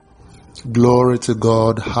Glory to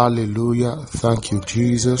God. Hallelujah. Thank you,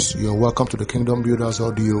 Jesus. You're welcome to the Kingdom Builders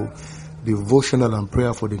Audio Devotional and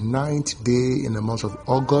Prayer for the 9th day in the month of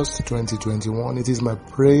August 2021. It is my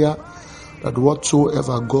prayer that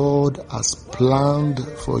whatsoever God has planned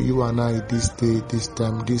for you and I this day, this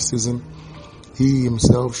time, this season, He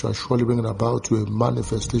Himself shall surely bring it about to a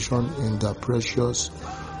manifestation in the precious,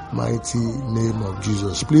 mighty name of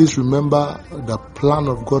Jesus. Please remember, the plan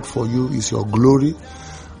of God for you is your glory.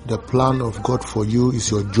 The plan of God for you is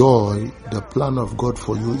your joy. The plan of God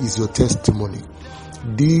for you is your testimony.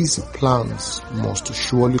 These plans must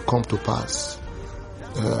surely come to pass.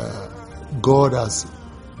 God has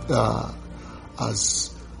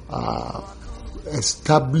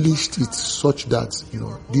established it such that,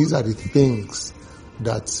 these are the things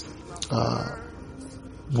that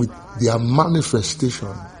with their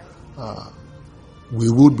manifestation we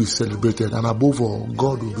would be celebrated, and above all,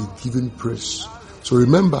 God will be given praise. So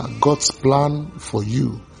remember, God's plan for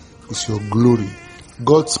you is your glory.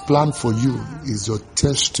 God's plan for you is your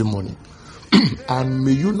testimony. And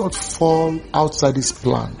may you not fall outside His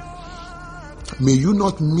plan. May you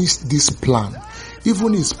not miss this plan.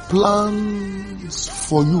 Even His plans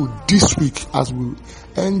for you this week as we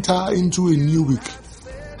enter into a new week.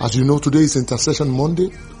 As you know, today is Intercession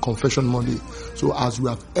Monday, Confession Monday. So as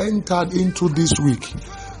we have entered into this week,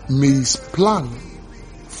 may His plan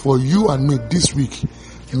for you and me this week,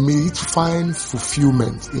 may it find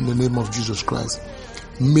fulfillment in the name of Jesus Christ.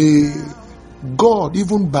 May God,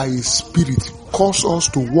 even by His Spirit, cause us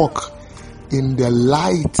to walk in the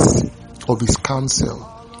light of His counsel,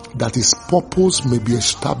 that His purpose may be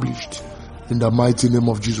established in the mighty name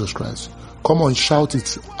of Jesus Christ. Come on, shout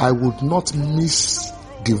it. I would not miss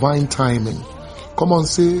divine timing. Come on,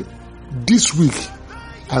 say, this week,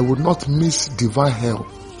 I would not miss divine help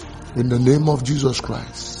in the name of Jesus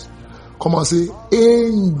Christ. Come on, say,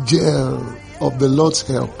 angel of the Lord's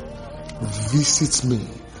help, visit me.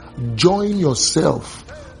 Join yourself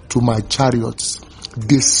to my chariots.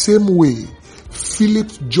 The same way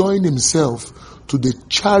Philip joined himself to the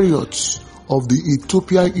chariots of the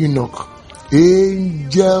Ethiopian eunuch.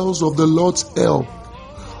 Angels of the Lord's help,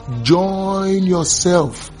 join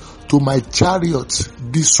yourself to my chariot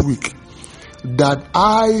this week, that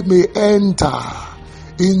I may enter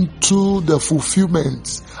into the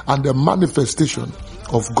fulfillment and the manifestation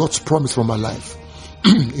of God's promise for my life.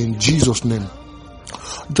 In Jesus' name.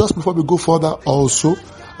 Just before we go further also,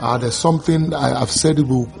 there's something I've said, we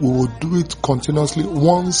will do it continuously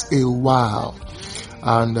once a while.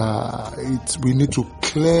 And we need to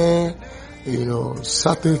clear,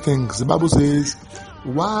 certain things. The Bible says,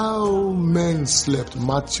 while men slept,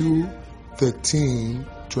 Matthew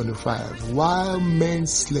 13:25, while men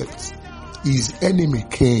slept, his enemy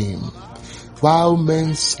came. While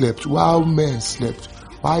men slept, while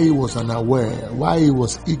he was unaware, while he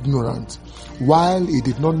was ignorant, while he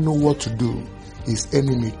did not know what to do, his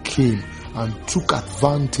enemy came and took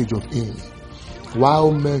advantage of him.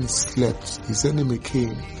 While men slept, his enemy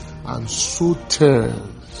came and sowed tares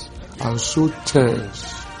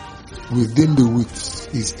within the wheat.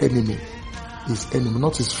 His enemy,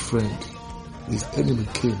 not his friend. His enemy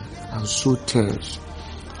came and sowed tares.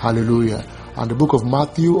 Hallelujah. And the book of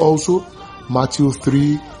Matthew also, Matthew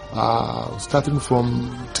 3, starting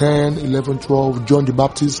from 10, 11, 12, John the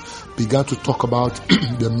Baptist began to talk about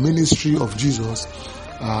the ministry of Jesus,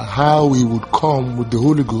 how he would come with the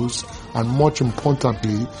Holy Ghost, and much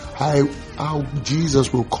importantly, how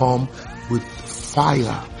Jesus will come with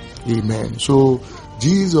fire. Amen. So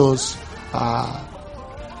Jesus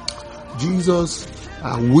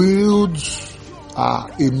wields a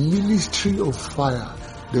ministry of fire.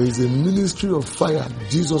 There is a ministry of fire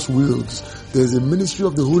Jesus wields. There is a ministry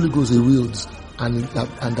of the Holy Ghost He wields, and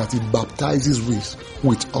that He baptizes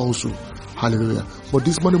with also. Hallelujah. But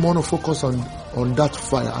this morning we want to focus on that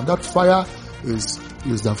fire. And that fire is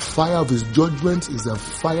the fire of His judgment, is the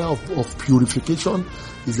fire of purification,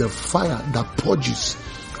 is the fire that purges.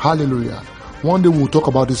 Hallelujah. One day we'll talk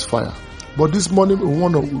about this fire. But this morning we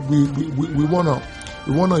wanna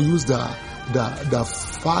use the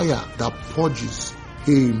fire that purges.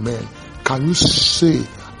 Amen. Can you say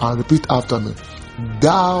and repeat after me?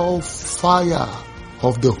 Thou fire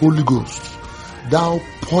of the Holy Ghost, thou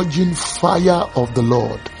purging fire of the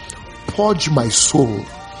Lord, purge my soul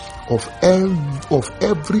of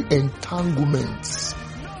every entanglement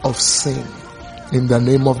of sin in the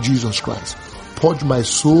name of Jesus Christ. Purge my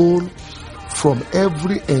soul from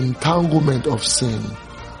every entanglement of sin.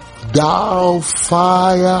 Thou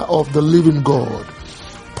fire of the living God,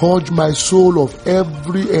 purge my soul of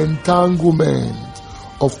every entanglement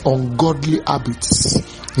of ungodly habits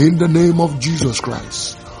in the name of Jesus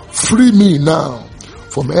Christ. Free me now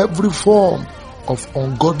from every form of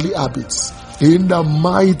ungodly habits. In the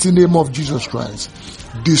mighty name of Jesus Christ,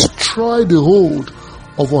 destroy the hold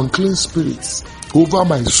of unclean spirits over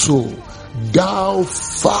my soul. Thou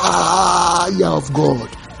fire of God,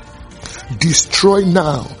 destroy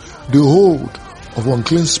now the hold of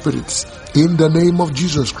unclean spirits in the name of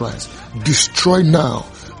Jesus Christ. Destroy now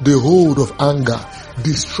the hold of anger.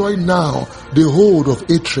 Destroy now the hold of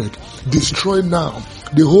hatred. Destroy now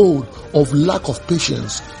the hold of lack of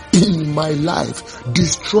patience in my life.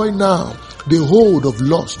 Destroy now the hold of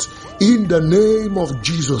lust in the name of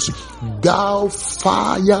Jesus. Thou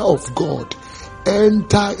fire of God,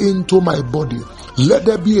 enter into my body. Let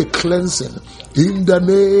there be a cleansing in the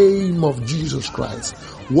name of Jesus Christ.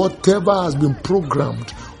 Whatever has been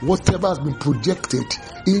programmed, whatever has been projected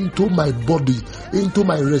into my body, into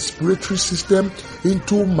my respiratory system,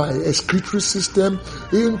 into my excretory system,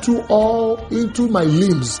 into my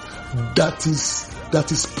limbs, that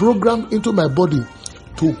is programmed into my body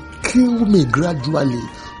to kill me gradually,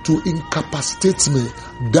 to incapacitate me.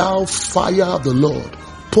 Thou fire of the Lord,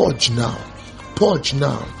 purge now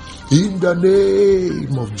in the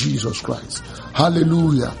name of Jesus Christ.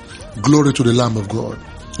 Hallelujah. Glory to the Lamb of God.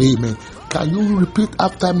 Amen. Can you repeat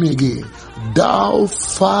after me again? Thou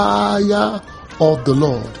fire of the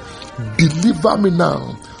Lord, deliver me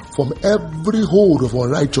now from every hold of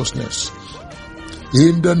unrighteousness.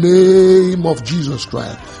 In the name of Jesus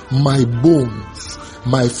Christ, my bones,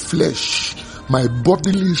 my flesh, my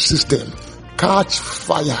bodily system, catch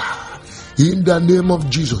fire. In the name of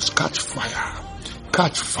Jesus, catch fire.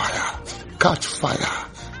 Catch fire. Catch fire.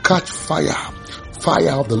 Catch fire.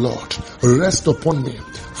 Fire of the Lord, rest upon me.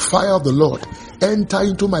 Fire of the Lord, enter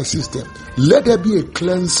into my system. Let there be a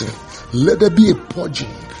cleansing. Let there be a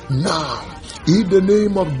purging now. In the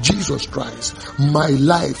name of Jesus Christ, my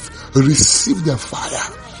life receive the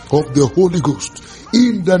fire of the Holy Ghost.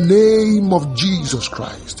 In the name of Jesus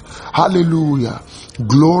Christ. Hallelujah.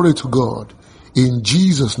 Glory to God. In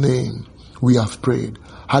Jesus' name we have prayed.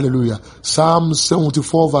 Hallelujah. Psalm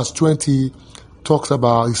 74 verse 20 talks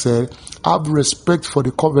about, he said, have respect for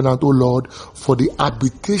the covenant, O Lord, for the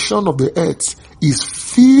habitation of the earth is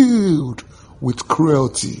filled with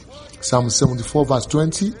cruelty. Psalm 74 verse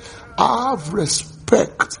 20, have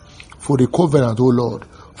respect for the covenant, O Lord,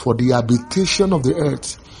 for the habitation of the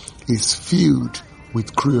earth is filled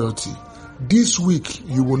with cruelty. This week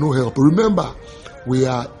you will know help. Remember, we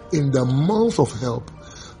are in the month of help,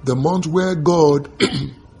 the month where God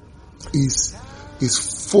is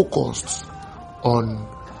focused on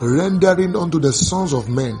rendering unto the sons of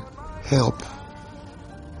men help.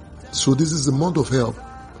 So this is the month of help.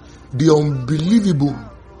 The unbelievable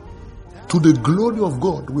to the glory of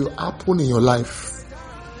God will happen in your life.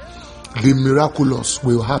 The miraculous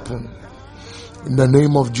will happen. In the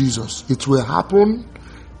name of Jesus. It will happen.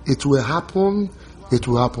 It will happen. It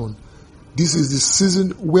will happen. This is the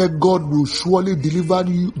season where God will surely deliver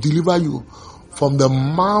you from the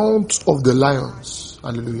mouth of the lions.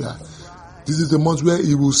 Hallelujah. This is the month where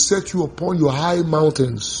He will set you upon your high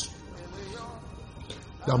mountains.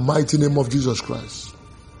 The mighty name of Jesus Christ.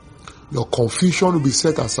 Your confusion will be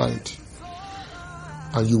set aside.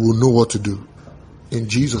 And you will know what to do. In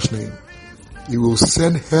Jesus' name. He will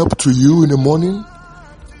send help to you in the morning.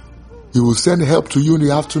 He will send help to you in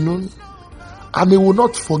the afternoon. And He will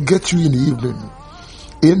not forget you in the evening.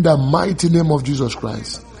 In the mighty name of Jesus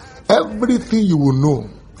Christ. Everything you will know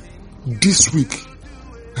this week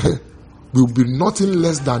will be nothing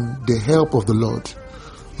less than the help of the Lord.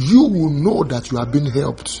 You will know that you have been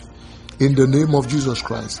helped in the name of Jesus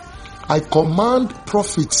Christ. I command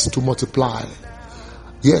profits to multiply.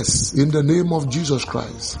 Yes, in the name of Jesus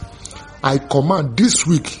Christ. I command this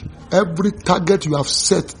week, every target you have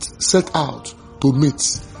set out to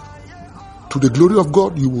meet, to the glory of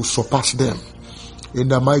God, you will surpass them. In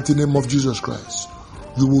the mighty name of Jesus Christ.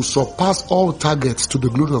 You will surpass all targets to the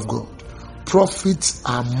glory of God. Profits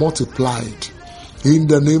are multiplied in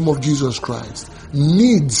the name of Jesus Christ.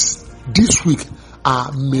 Needs this week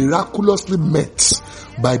are miraculously met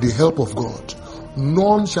by the help of God.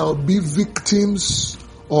 None shall be victims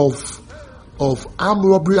of armed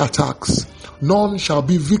robbery attacks. None shall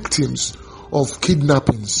be victims of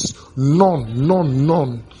kidnappings.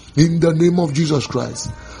 None. In the name of Jesus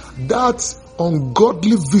Christ. That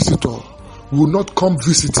ungodly visitor will not come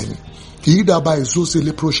visiting. In the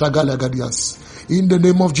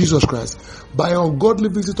name of Jesus Christ. By ungodly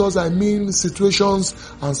visitors, I mean situations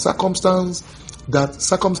and circumstances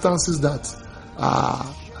that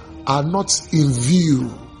are not in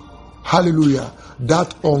view. Hallelujah.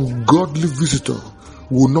 That ungodly visitor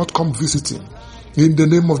will not come visiting. In the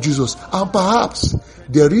name of Jesus. And perhaps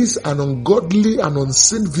there is an ungodly and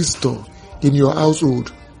unseen visitor in your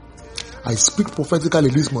household. I speak prophetically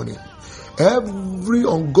this morning. Every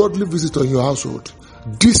ungodly visitor in your household,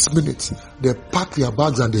 this minute, they pack their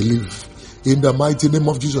bags and they leave. In the mighty name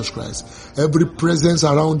of Jesus Christ. Every presence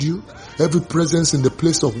around you, every presence in the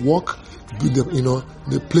place of work,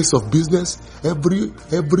 the place of business,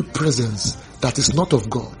 every presence that is not of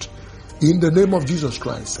God, in the name of Jesus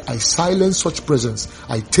Christ, I silence such presence.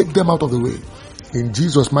 I take them out of the way. In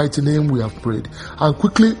Jesus' mighty name we have prayed. And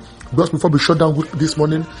quickly, just before we shut down this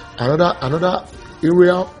morning, another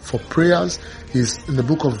area for prayers is in the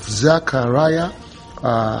book of Zechariah,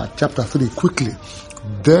 chapter 3. Quickly.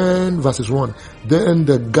 Then verses 1. Then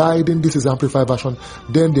this is Amplified version.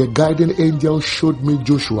 Then the guiding angel showed me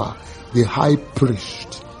Joshua, the high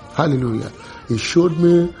priest. Hallelujah. He showed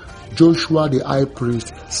me Joshua, the high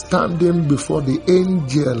priest, standing before the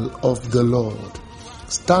angel of the Lord,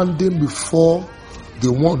 standing before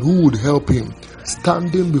the one who would help him,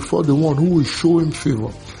 standing before the one who will show him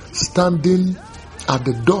favor, standing at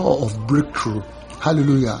the door of breakthrough.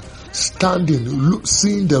 Hallelujah. Standing,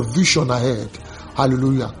 seeing the vision ahead.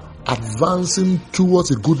 Hallelujah. Advancing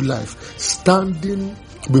towards a good life. Standing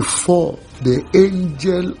before the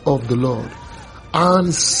angel of the Lord.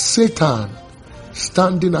 And Satan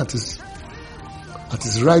standing at his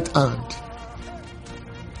right hand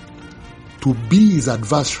to be his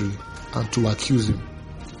adversary and to accuse him.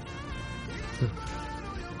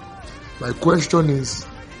 My question is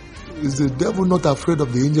the devil not afraid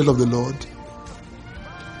of the angel of the Lord?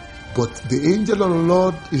 But the angel of the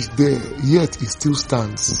Lord is there, yet he still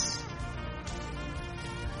stands.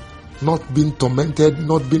 Not being tormented,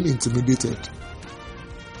 not being intimidated.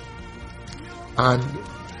 And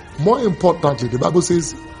more importantly, the Bible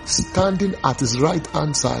says, standing at his right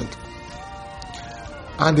hand side.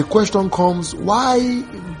 And the question comes, why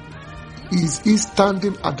is he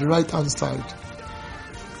standing at the right hand side?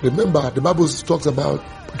 Remember, the Bible talks about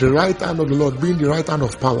the right hand of the Lord being the right hand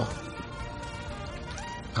of power.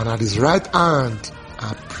 And at his right hand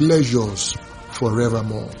are pleasures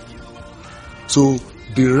forevermore. So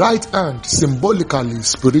the right hand, symbolically,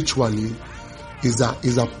 spiritually, is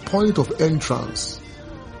a point of entrance,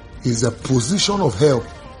 is a position of help,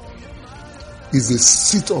 is a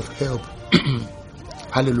seat of help.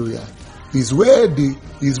 Hallelujah. Is where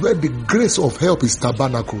the grace of help is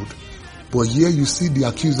tabernacled. But here you see the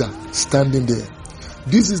accuser standing there.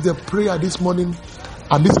 This is the prayer this morning,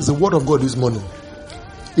 and this is the word of God this morning.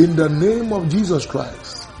 In the name of Jesus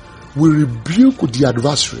Christ, we rebuke the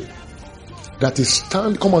adversary that is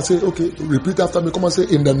stand. Come and say, okay, repeat after me. Come and say,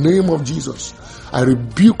 in the name of Jesus, I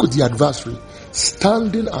rebuke the adversary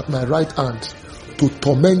standing at my right hand to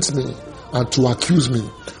torment me and to accuse me.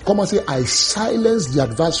 Come and say, I silence the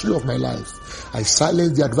adversary of my life. I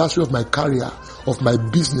silence the adversary of my career, of my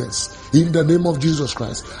business. In the name of Jesus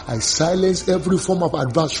Christ, I silence every form of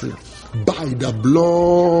adversary by the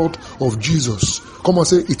blood of Jesus. Come and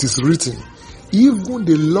say, it is written, even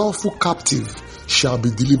the lawful captive shall be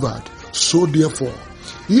delivered. So therefore,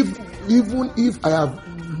 even if I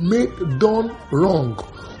have done wrong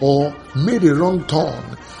or made a wrong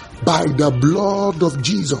turn, by the blood of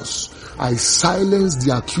Jesus, I silence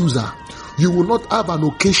the accuser. You will not have an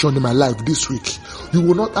occasion in my life this week. You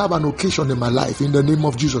will not have an occasion in my life in the name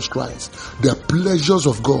of Jesus Christ. The pleasures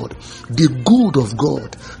of God, the good of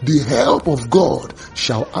God, the help of God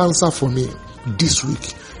shall answer for me this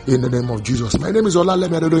week in the name of Jesus. My name is Ola. Let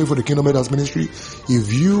me adore for the Kingdom Leaders Ministry.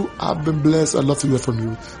 If you have been blessed, I'd love to hear from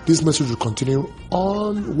you. This message will continue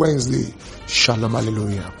on Wednesday. Shalom,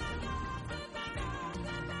 hallelujah.